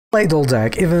Claydol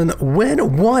deck even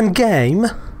win one game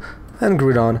and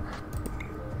Groudon.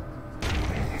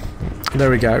 There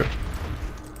we go.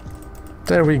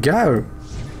 There we go.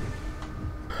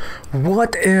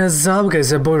 What is up,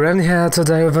 guys? Your boy Ren here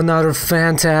today with another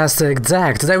fantastic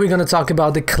deck. Today we're gonna talk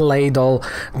about the Claydol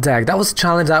deck. That was a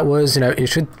challenge that was,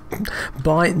 issued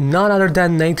by none other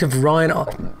than Native Ryan,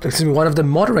 one of the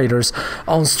moderators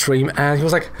on stream, and he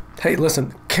was like, hey,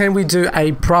 listen, can we do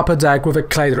a proper deck with a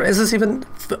Claydol? Is this even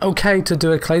okay to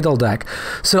do a Claydol deck?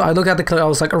 So I looked at the Claydol, I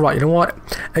was like, alright, you know what?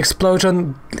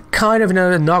 Explosion kind of,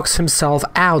 knocks himself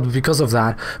out because of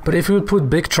that. But if you would put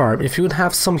Big Charm, if you would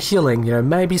have some healing,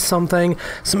 maybe some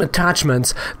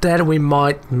attachments, then we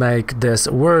might make this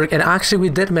work. And actually we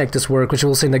did make this work, which you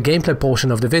will see in the gameplay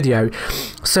portion of the video.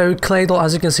 So Claydol,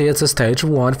 as you can see, it's a stage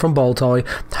 1 from Boltoy,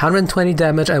 120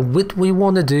 damage, and what we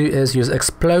want to do is use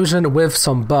Explosion with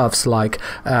some buffs like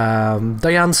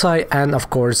Diance, and of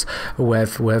course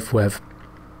with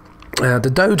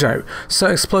the dojo. So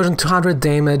Explosion, 200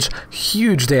 damage,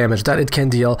 huge damage that it can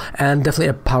deal, and definitely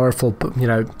a powerful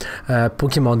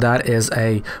Pokemon that is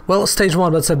a, well, stage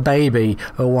 1, but it's a baby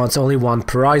who wants only one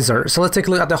prizer. So let's take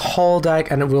a look at the whole deck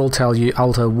and I'll tell you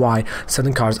why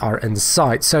certain cards are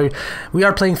inside. So we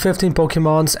are playing 15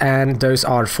 Pokemons, and those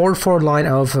are 4/4 line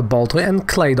of Boltoy and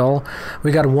Claydol.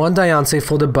 We got one Diance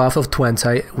for the buff of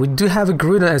 20. We do have a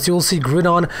Groudon. As you will see,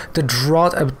 Groudon, the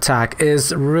drought attack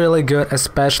is really good,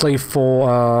 especially for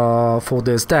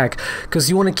this deck, because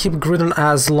you want to keep Groudon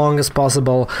as long as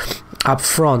possible up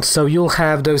front. So you'll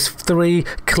have those 3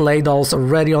 Claydols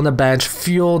ready on the bench,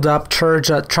 fueled up, charged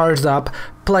up,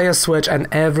 play a switch, and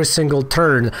every single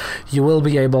turn you will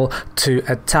be able to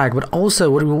attack. But also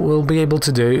what we will be able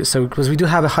to do, so because we do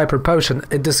have a hyper potion,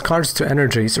 it discards 2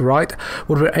 energies, right?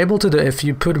 What we're able to do, if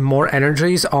you put more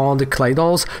energies on the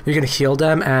Claydols, you can heal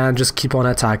them and just keep on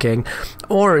attacking,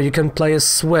 or you can play a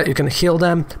switch, you can heal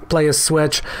them, play a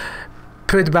switch,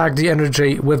 put back the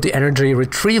energy with the energy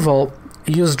retrieval,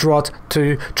 use Drought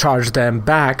to charge them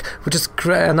back, which is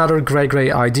another great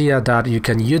idea that you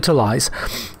can utilize.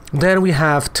 Then we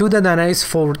have 2 Dananes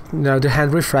for the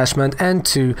hand refreshment and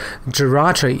 2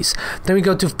 Jirachis. Then we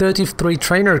go to 33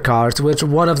 trainer cards, which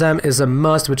one of them is a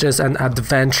must, which is an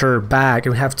adventure bag.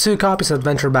 And we have 2 copies of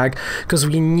adventure bag because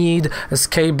we need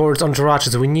skateboards on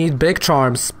Jirachis. We need Big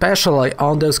Charms, especially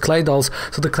on those Claydols,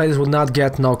 so the Claydols will not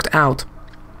get knocked out.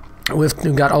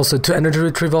 We've got also 2 energy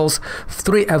retrievals,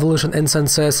 3 evolution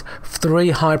incenses, 3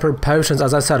 hyper potions.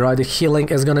 As I said, right, the healing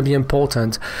is going to be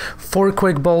important. 4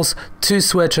 quick balls, 2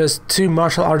 switches, 2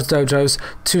 martial arts dojos,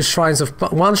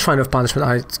 1 shrine of punishment,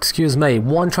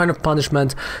 1 shrine of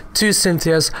punishment, 2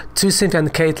 Cynthias, 2 Cynthia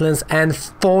and Caitlyn's, and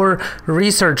 4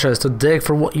 researchers to dig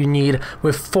for what you need,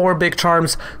 with 4 big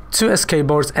charms, 2 escape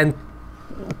boards, and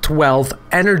 12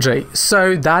 energy.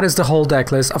 So that is the whole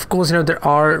deck list. Of course, there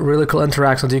are really cool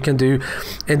interactions you can do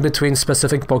in between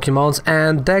specific Pokemons,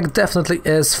 and deck definitely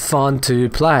is fun to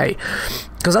play.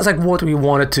 Because that's like what we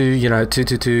wanted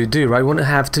to do, right? We want to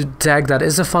have a deck that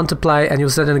is fun to play, and you'll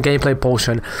see that in the gameplay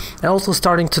portion. And also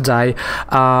starting today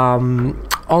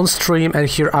on stream and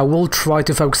here, I will try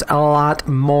to focus a lot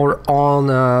more on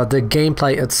the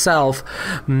gameplay itself.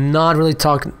 Not really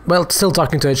talking, well, still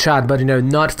talking to a chat, but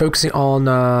not focusing on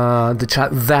the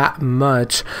chat that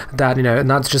much. That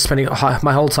not just spending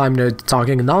my whole time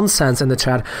talking nonsense in the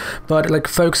chat, but like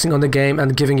focusing on the game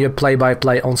and giving you a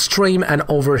play-by-play on stream and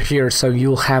over here, so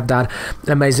you'll have that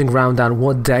amazing rundown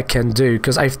what deck can do.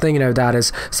 Because I think that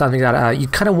is something that you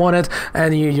kind of wanted,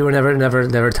 and you were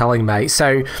never telling me.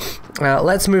 So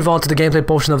let's move on to the gameplay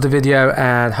portion of the video,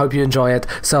 and hope you enjoy it.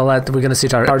 So we're gonna see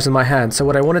cards in my hand. So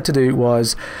what I wanted to do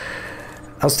was,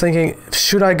 I was thinking,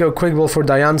 should I go Quick Ball for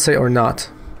Diance or not?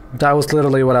 That was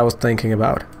literally what I was thinking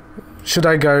about. Should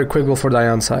I go Quick Ball for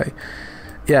Diance?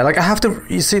 Yeah, like I have to,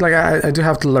 you see, like I do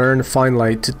have to learn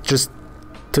finally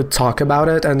to talk about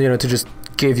it, and to just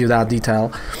give you that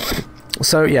detail.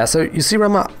 So yeah, so you see,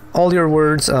 Rama, all your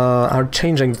words are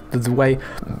changing the way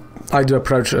I do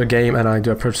approach a game and I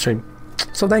do approach stream.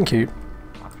 So thank you.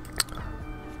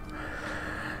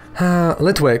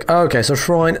 Litwick. Okay, so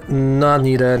Shrine not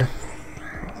needed.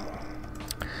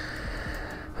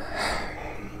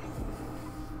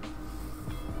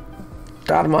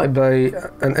 That might be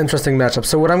an interesting matchup.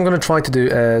 So what I'm gonna try to do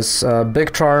is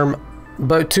Big Charm,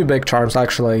 both 2 Big Charms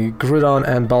actually, Groudon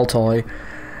and Boltoy.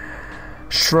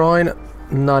 Shrine,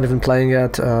 not even playing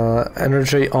yet.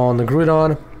 Energy on the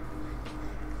Groudon.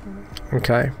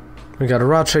 Okay, we got a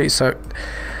Rachi, so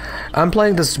I'm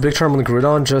playing this Big Charm on the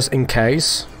Groudon just in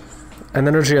case. And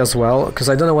energy as well, because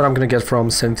I don't know what I'm gonna get from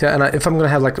Cynthia, and if I'm gonna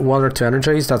have like 1 or 2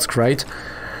 energies, that's great.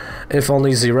 If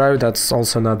only 0, that's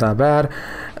also not that bad.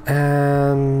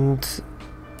 And And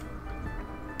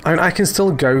I mean, I can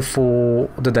still go for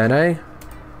the Dene.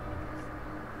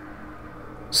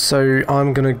 So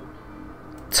I'm gonna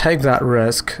take that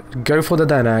risk, go for the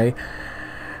Dene.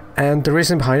 And the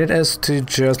reason behind it is to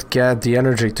just get the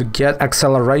energy, to get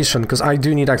acceleration, because I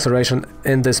do need acceleration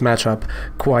in this matchup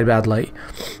quite badly.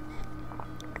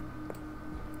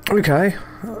 Okay,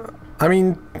 I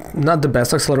mean, not the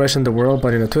best acceleration in the world,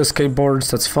 but you know, 2 escape boards,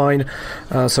 that's fine.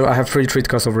 So I have 3 treat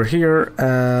costs over here,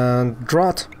 and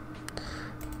drought.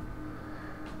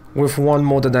 With 1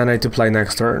 more Dene to play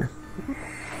next turn.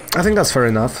 I think that's fair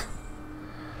enough.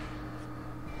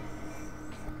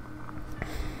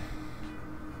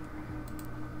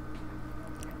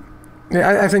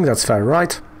 Yeah, I think that's fair,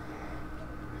 right?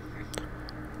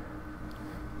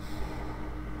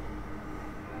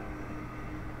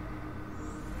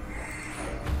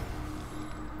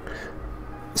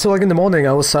 So like in the morning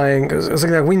I was saying, it's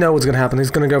like we know what's gonna happen.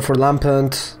 He's gonna go for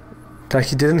Lampent that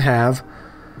he didn't have.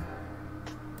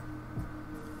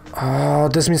 Oh,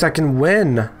 this means I can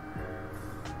win.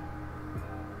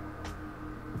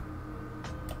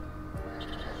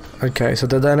 Okay, so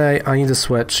the Dene, I need to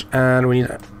switch, and we need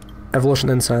Evolution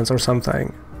Incense or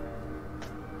something.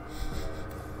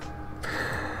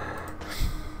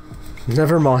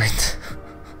 Never mind.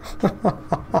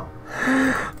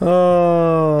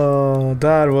 Oh,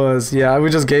 that was... yeah,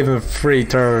 we just gave him a free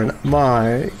turn.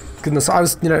 My goodness, I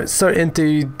was, you know, so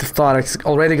into the thought I was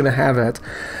already gonna have it.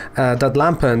 That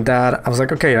Lampent, that I was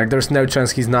like, okay, like there's no chance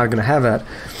he's not gonna have it.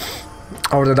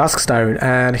 Or the Duskstone,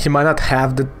 and he might not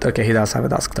have the... okay, he does have a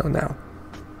Duskstone now.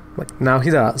 Like, now he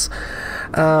does.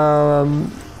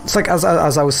 It's like, as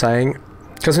I was saying,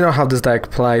 because you know how this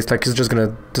deck plays, like, he's just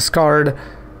gonna discard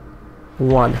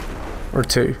 1 or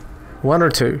 2. 1 or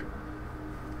 2.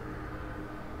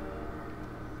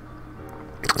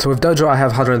 So with Dojo I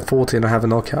have 140 and I have a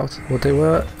knockout. What they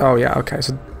were? Oh yeah, okay,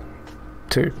 so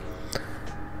 2.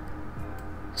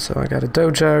 So I got a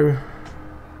Dojo.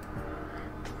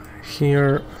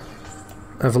 Here,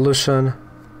 Evolution,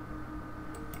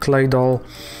 Claydol.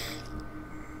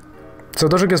 So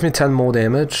Dojo gives me 10 more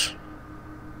damage,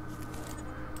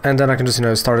 and then I can just, you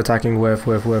know, start attacking with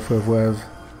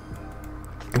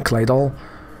Claydol.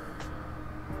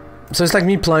 So it's like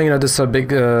me playing, you know, this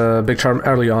big charm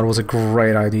early on was a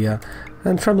great idea.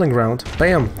 And Trembling Ground,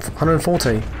 bam,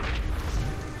 140.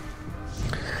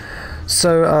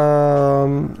 So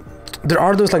there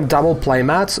are those like double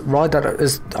playmats, right,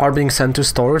 that are being sent to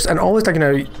stores, and always, like, you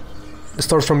know,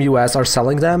 stores from US are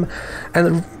selling them,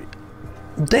 and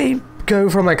they go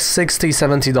from like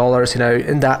 $60–$70, you know,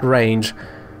 in that range.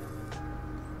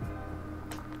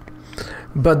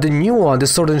 But the new one, the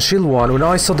Sword and Shield one, when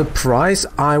I saw the price,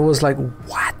 I was like,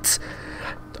 what?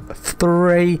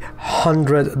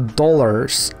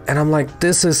 $300, and I'm like,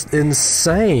 this is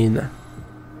insane.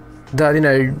 That, you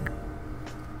know,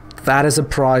 that is the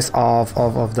price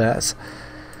of this.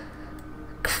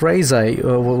 Crazy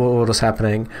what was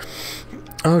happening.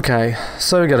 Okay,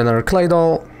 so we got another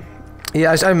Claydol.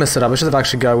 Yeah, I messed it up. I should have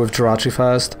actually go with Jirachi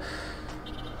first.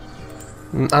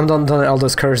 I'm done all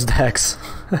those cursed decks.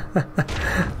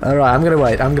 Alright, I'm gonna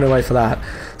wait for that.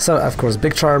 So, of course,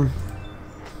 Big Charm.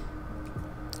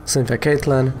 Cynthia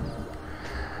Caitlyn.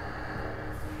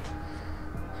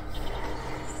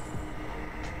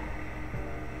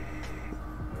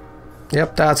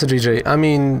 Yep, that's a GG. I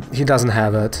mean, he doesn't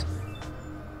have it.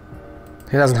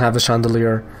 He doesn't have a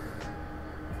Chandelier.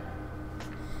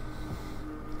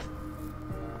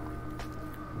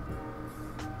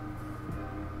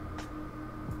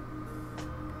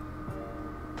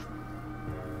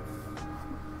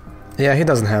 Yeah, he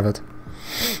doesn't have it.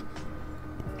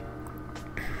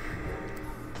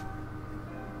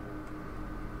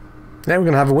 Yeah, we're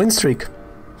gonna have a win streak.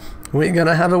 We're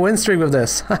gonna have a win streak with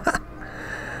this.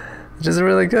 Which is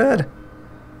really good.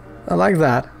 I like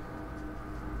that.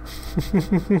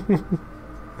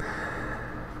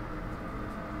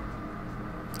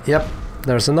 Yep,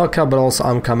 there's a knockout, but also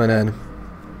I'm coming in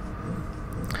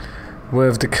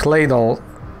with the Claydol.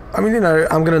 I mean, you know,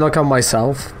 I'm gonna knock out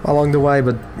myself along the way,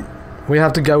 but we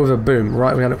have to go with a boom,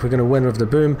 right? We're gonna win with the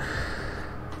boom.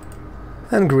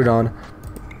 And Groudon.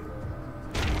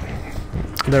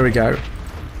 There we go.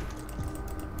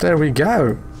 There we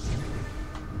go.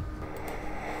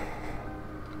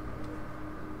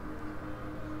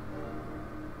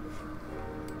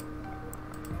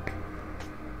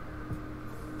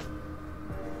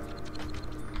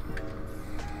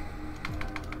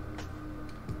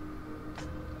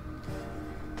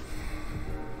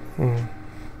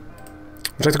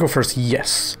 Would you like to go first?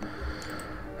 Yes.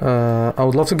 I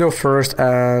would love to go first,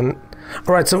 and...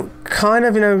 Alright, so kind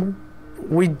of, you know,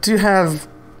 we do have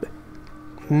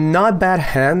not bad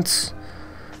hands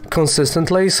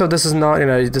consistently, so this is not, you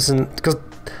know, this isn't, because,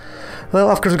 well,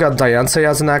 of course we got Diance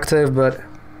as an active, but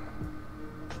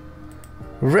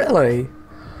really?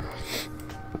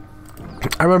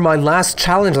 I remember my last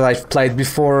challenge that I played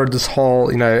before this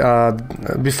whole, you know,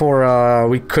 before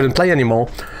we couldn't play anymore,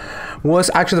 was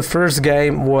actually the first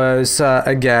game was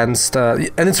against,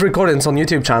 and it's recorded, it's on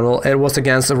YouTube channel, it was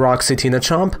against a Roxy Tina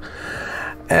Chomp,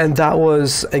 and that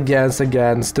was against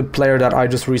the player that I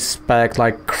just respect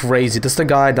like crazy. This is the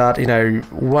guy that, you know,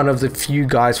 one of the few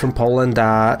guys from Poland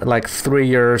that like 3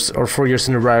 years or 4 years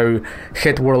in a row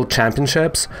hit world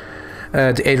championships.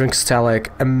 The Adrian Kostelic,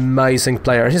 amazing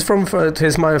player. He's from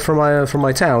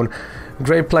my town.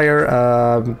 Great player.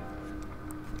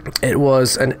 It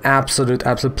was an absolute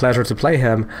pleasure to play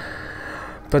him.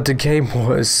 But the game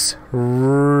was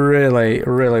really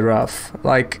rough.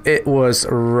 Like, it was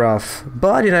rough.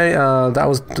 But you know, that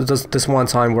was this one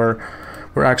time where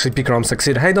actually Pikarom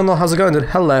succeeded. Hey Donald, how's it going?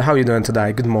 Hello, how are you doing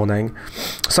today? Good morning.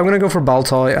 So I'm gonna go for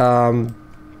Baltoy.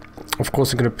 Of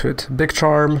course I'm gonna put Big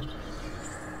Charm.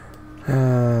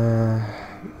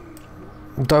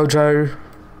 Dojo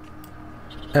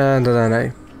and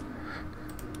Dene.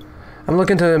 I'm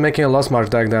looking to making a Lost March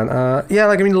deck then. Yeah,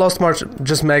 like I mean, Lost March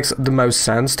just makes the most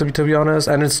sense to be honest,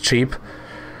 and it's cheap,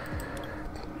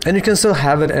 and you can still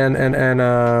have it in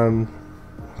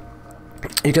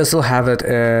you can still have it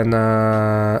in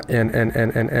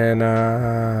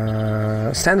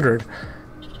standard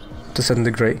to a certain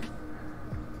degree.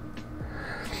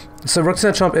 So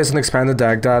Roxanne Chomp is an expanded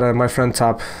deck that my friend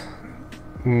Tap.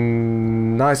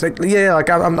 Nice, like, yeah, like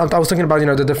I was thinking about, you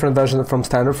know, the different version from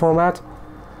standard format,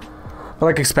 but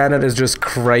like expanded is just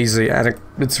crazy, and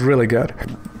it's really good.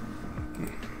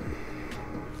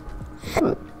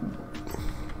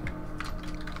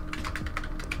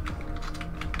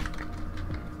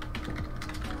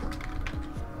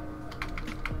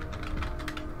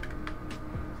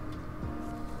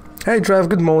 Hey Trev,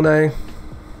 good morning.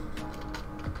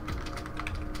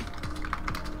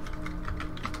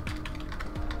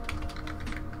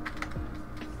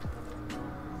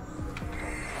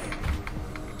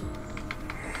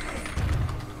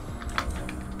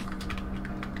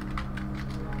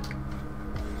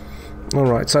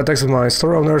 Alright, so I texted my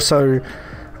store owner, so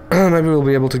maybe we'll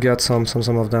be able to get some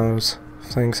of those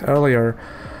things earlier.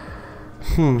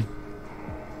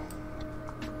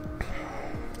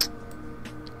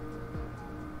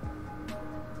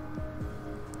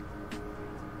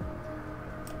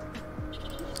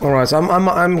 Alright, so I'm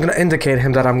gonna indicate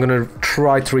him that I'm gonna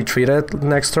try to retreat it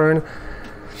next turn.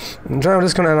 And I'm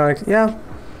just gonna like, yeah.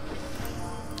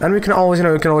 And we can always, you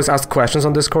know, we can always ask questions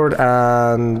on Discord,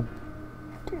 and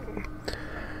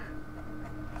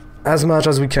as much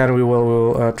as we can, we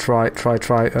will try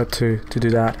to do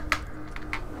that.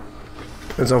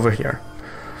 It's over here.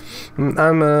 I'm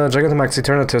Gigantamax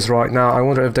Eternatus right now. I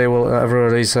wonder if they will ever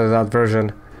release that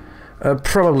version.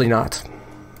 Probably not.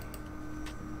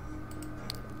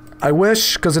 I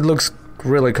wish, because it looks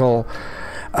really cool.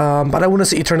 But I want to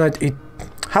see Eternite.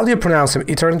 How do you pronounce him?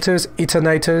 Eternatus?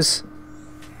 Eternatus?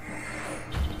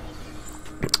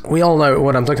 We all know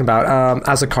what I'm talking about.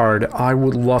 As a card, I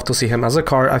would love to see him as a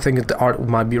card. I think the art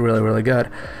might be really good.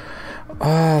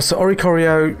 So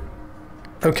Oricorio,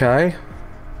 okay.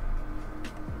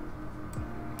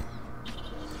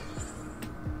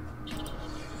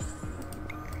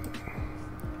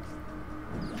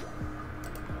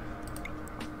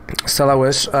 Stella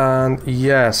Wish, and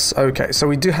yes, okay. So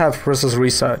we do have versus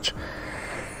research.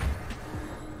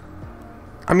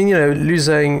 I mean, you know,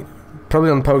 losing. Probably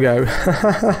on Pogo.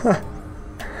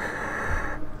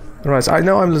 Right, so I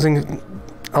know I'm losing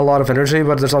a lot of energy,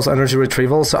 but there's also energy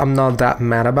retrieval, so I'm not that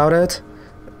mad about it.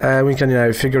 We can, you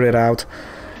know, figure it out.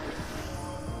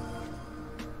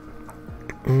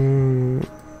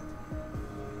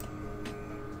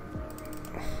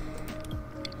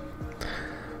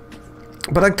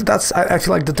 But like I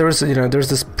feel like that there's, you know, there's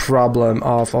this problem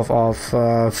of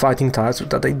fighting types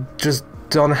that they just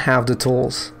don't have the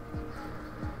tools.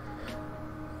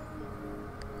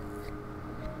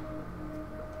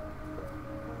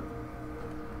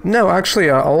 No, actually,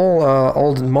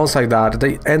 all mods like that,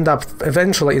 they end up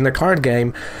eventually in the card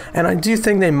game, and I do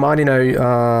think they might, you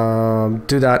know,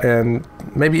 do that in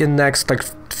maybe in next like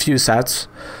few sets.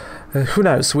 Who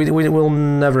knows? We will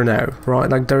never know, right?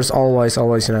 Like there's always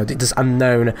you know, this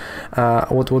unknown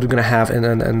what we're gonna have in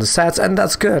the sets, and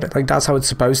that's good. Like that's how it's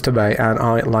supposed to be, and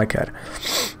I like it.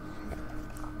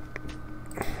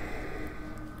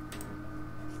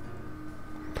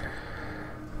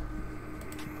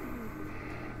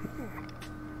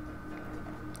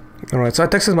 Alright, so I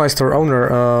texted my store owner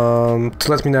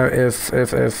to let me know if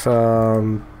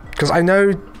because I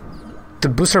know the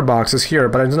booster box is here,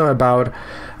 but I don't know about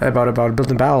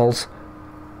building battles.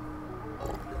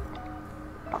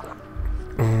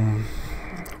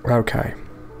 Okay.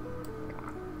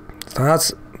 So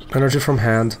that's energy from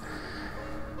hand.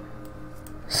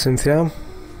 Cynthia.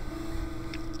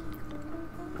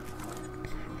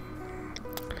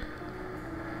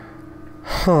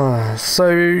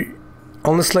 So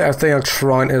honestly, I think a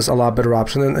Shrine is a lot better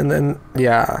option than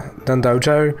yeah, than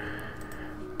Dojo,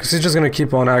 because he's just gonna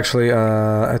keep on actually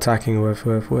attacking with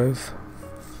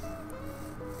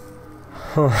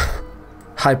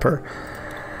Hyper.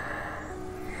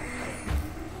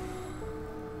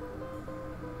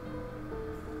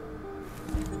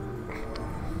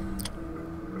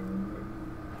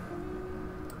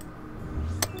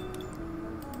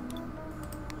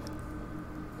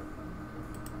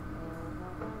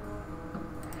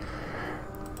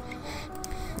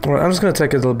 Well, I'm just gonna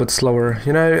take it a little bit slower.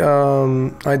 You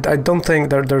know, I don't think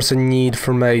that there's a need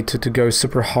for me to go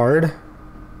super hard.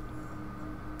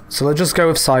 So let's just go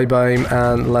with Psybeam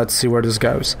and let's see where this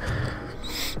goes.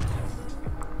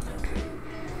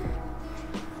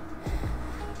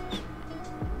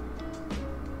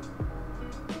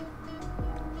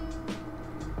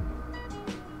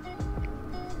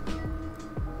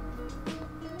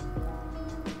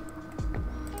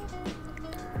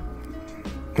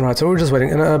 Right, so we're just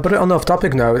waiting. But on off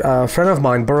topic note, a friend of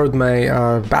mine borrowed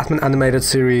my Batman animated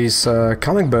series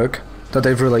comic book that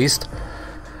they've released.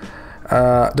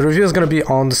 The review is going to be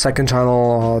on the second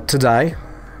channel today.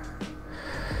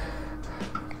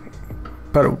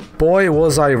 But boy,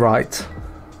 was I right.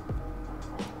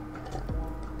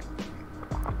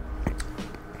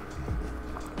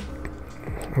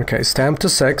 Okay, stamp to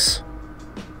 6.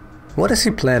 What is he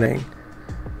planning?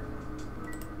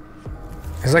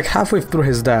 He's like halfway through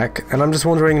his deck, and I'm just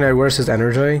wondering now, where's his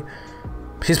energy?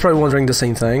 He's probably wondering the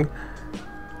same thing.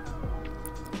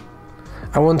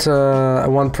 I want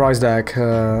prize deck.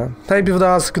 Hey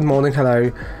Bivdas, good morning,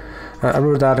 hello. I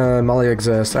remember that Mali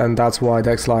exists, and that's why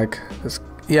decks like this.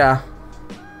 Yeah.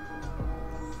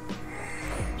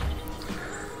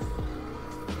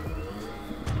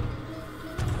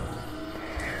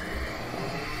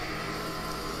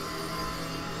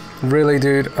 Really,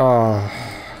 dude? Oh.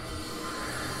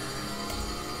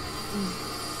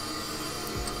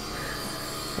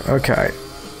 Okay.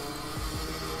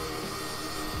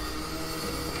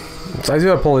 So I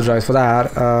do apologize for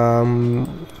that,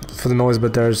 for the noise,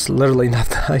 but there's literally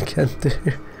nothing I can do.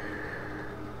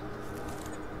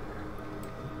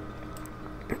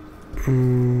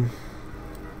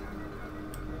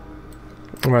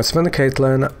 Alright, spend the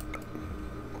Caitlyn.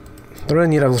 Don't really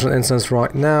need Evolution Instance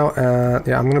right now.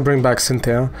 Yeah, I'm gonna bring back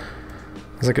Cynthia.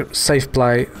 It's like a safe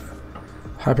play.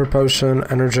 Hyper Potion,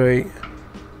 Energy.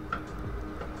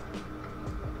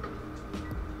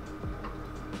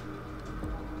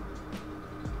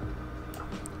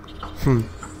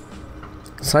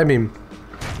 Psybeam.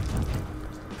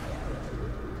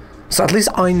 So at least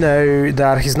I know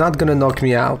that he's not gonna knock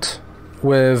me out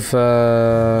with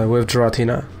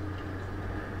Giratina.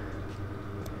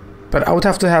 But I would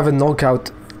have to have a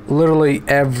knockout literally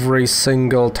every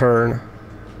single turn.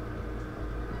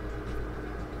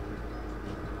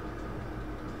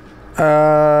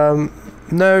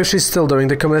 No, she's still doing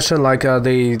the commission, like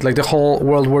the whole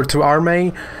World War II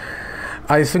army.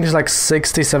 I think it's like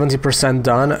 60-70%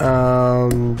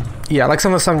 done. Yeah, like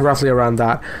something roughly around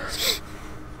that.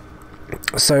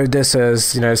 So this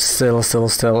is, you know, still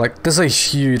like, this is a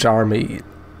huge army.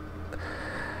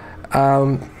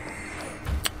 It's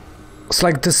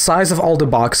like the size of all the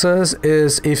boxes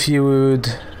is if you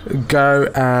would go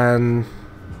and,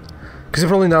 because you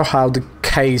probably know how the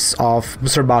case of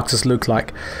booster boxes look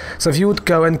like. So if you would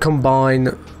go and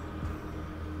combine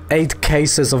 8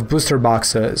 cases of booster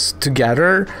boxes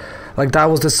together, like that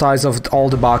was the size of all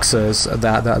the boxes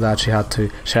that she had to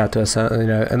assemble, you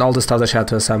know, and all the stuff that she had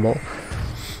to assemble.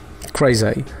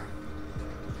 Crazy.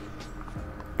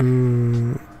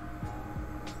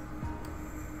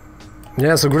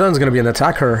 Yeah, so Groudon's gonna be an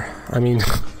attacker. I mean,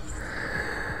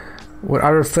 what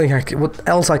other thing what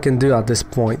else I can do at this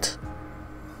point?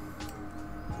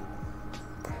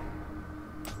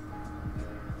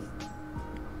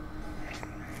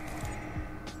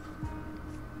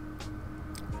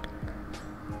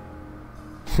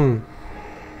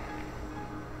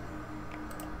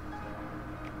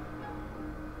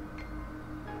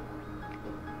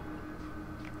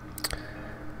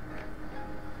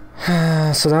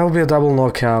 So that will be a double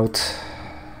knockout.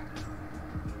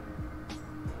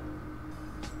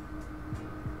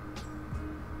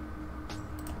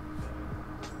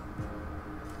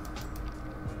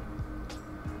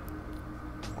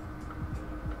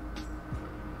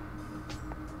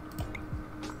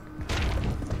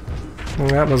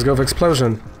 Yeah, let's go with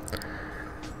explosion.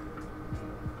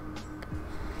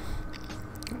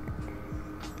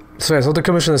 So yeah, so the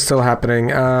commission is still happening.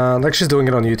 Like she's doing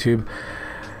it on YouTube,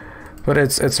 but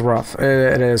it's rough.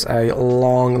 It is a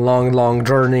long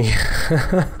journey.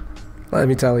 Let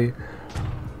me tell you.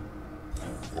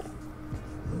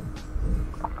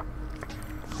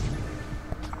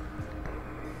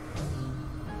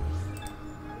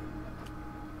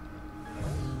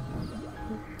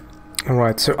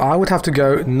 Alright, so I would have to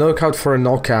go knockout for a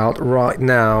knockout right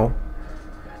now,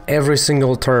 every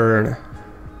single turn.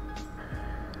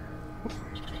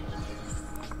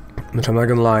 Which I'm not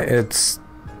gonna lie, it's...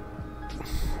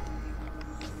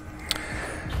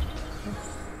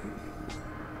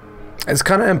 It's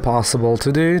kind of impossible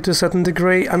to do to a certain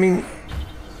degree. I mean...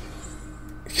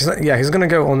 he's gonna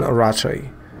go on Arachi.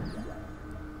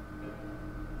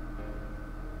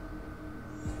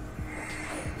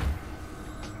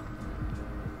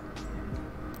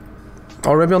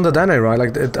 Or maybe on the Dene, right?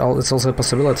 Like, it's also a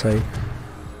possibility.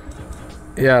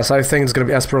 Yes, I think it's gonna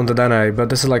be Esper on the Dene, but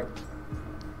this is like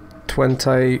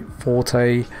 20,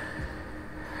 40,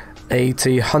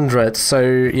 80, 100, so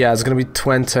yeah, it's gonna be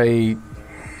 20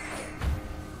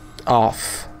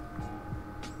 off.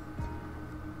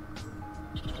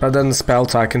 But then the spell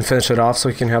tag can finish it off, so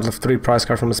you can have the 3 prize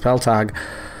card from a spell tag.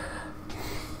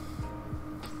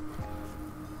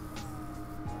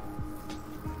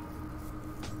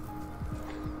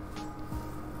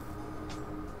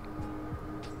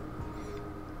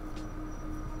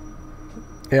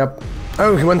 Yep.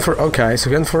 Oh, he went for... okay, so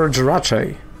he went for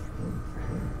Jirachi.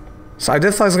 So I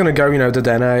did thought I was gonna go, you know, the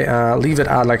Dene, leave it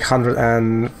at like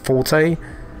 140.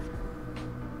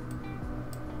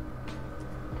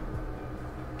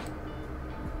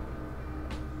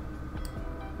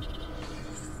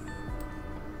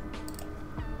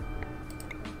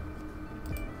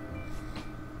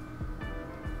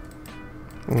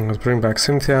 Let's bring back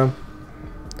Cynthia.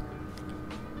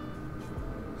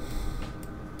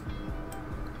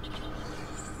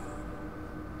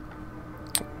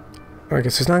 Okay,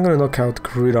 so he's not going to knock out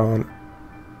Groudon.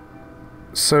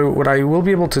 So what I will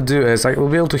be able to do is I will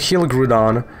be able to heal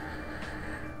Groudon,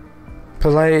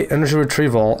 play Energy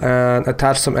Retrieval, and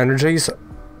attach some energies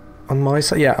on my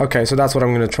side. Yeah, okay, so that's what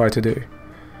I'm going to try to do.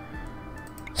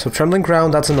 So Trembling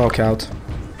Ground, that's a knockout.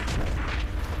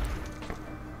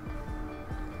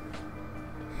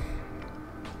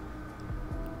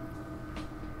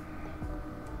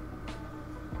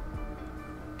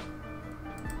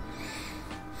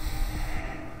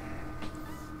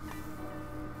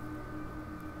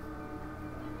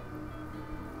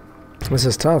 This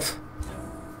is tough.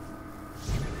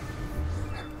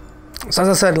 So as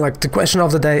I said, like, the question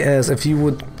of the day is if you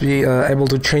would be able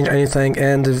to change anything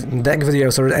in the deck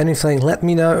videos or anything, let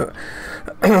me know.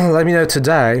 Let me know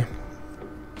today.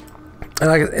 And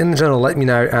like, in general, let me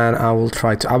know and I will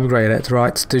try to upgrade it,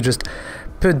 right? To just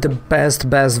put the best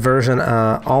version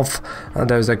of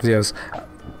those deck videos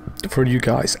for you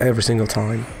guys every single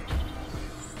time.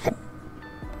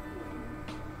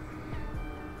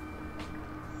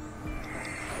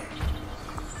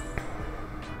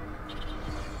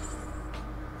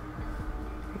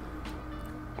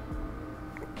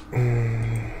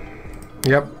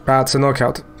 Yep, that's a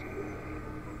knockout.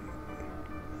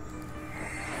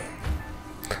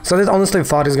 So I honestly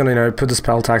thought he's gonna, you know, put the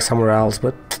spell tag somewhere else,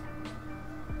 but...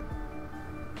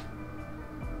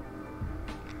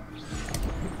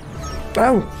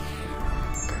 Oh!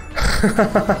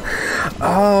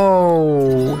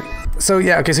 Oh! So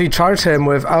yeah, okay, so he charged him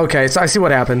with... Okay, so I see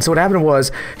what happened. So what happened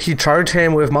was, he charged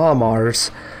him with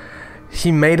Malamars,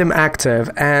 he made him active,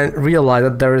 and realized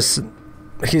that there is...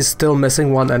 he's still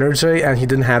missing 1 energy, and he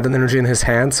didn't have that energy in his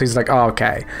hand, so he's like, oh,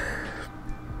 okay.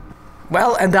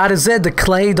 Well, and that is it, the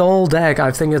Claydol deck.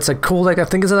 I think it's a cool deck, I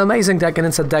think it's an amazing deck, and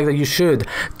it's a deck that you should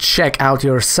check out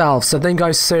yourself. So thank you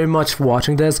guys so much for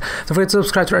watching this. Don't forget to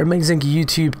subscribe to our amazing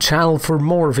YouTube channel for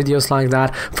more videos like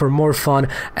that, for more fun,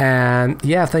 and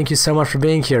yeah, thank you so much for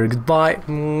being here. Goodbye,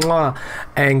 mwah,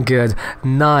 and good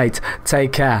night.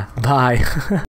 Take care, bye.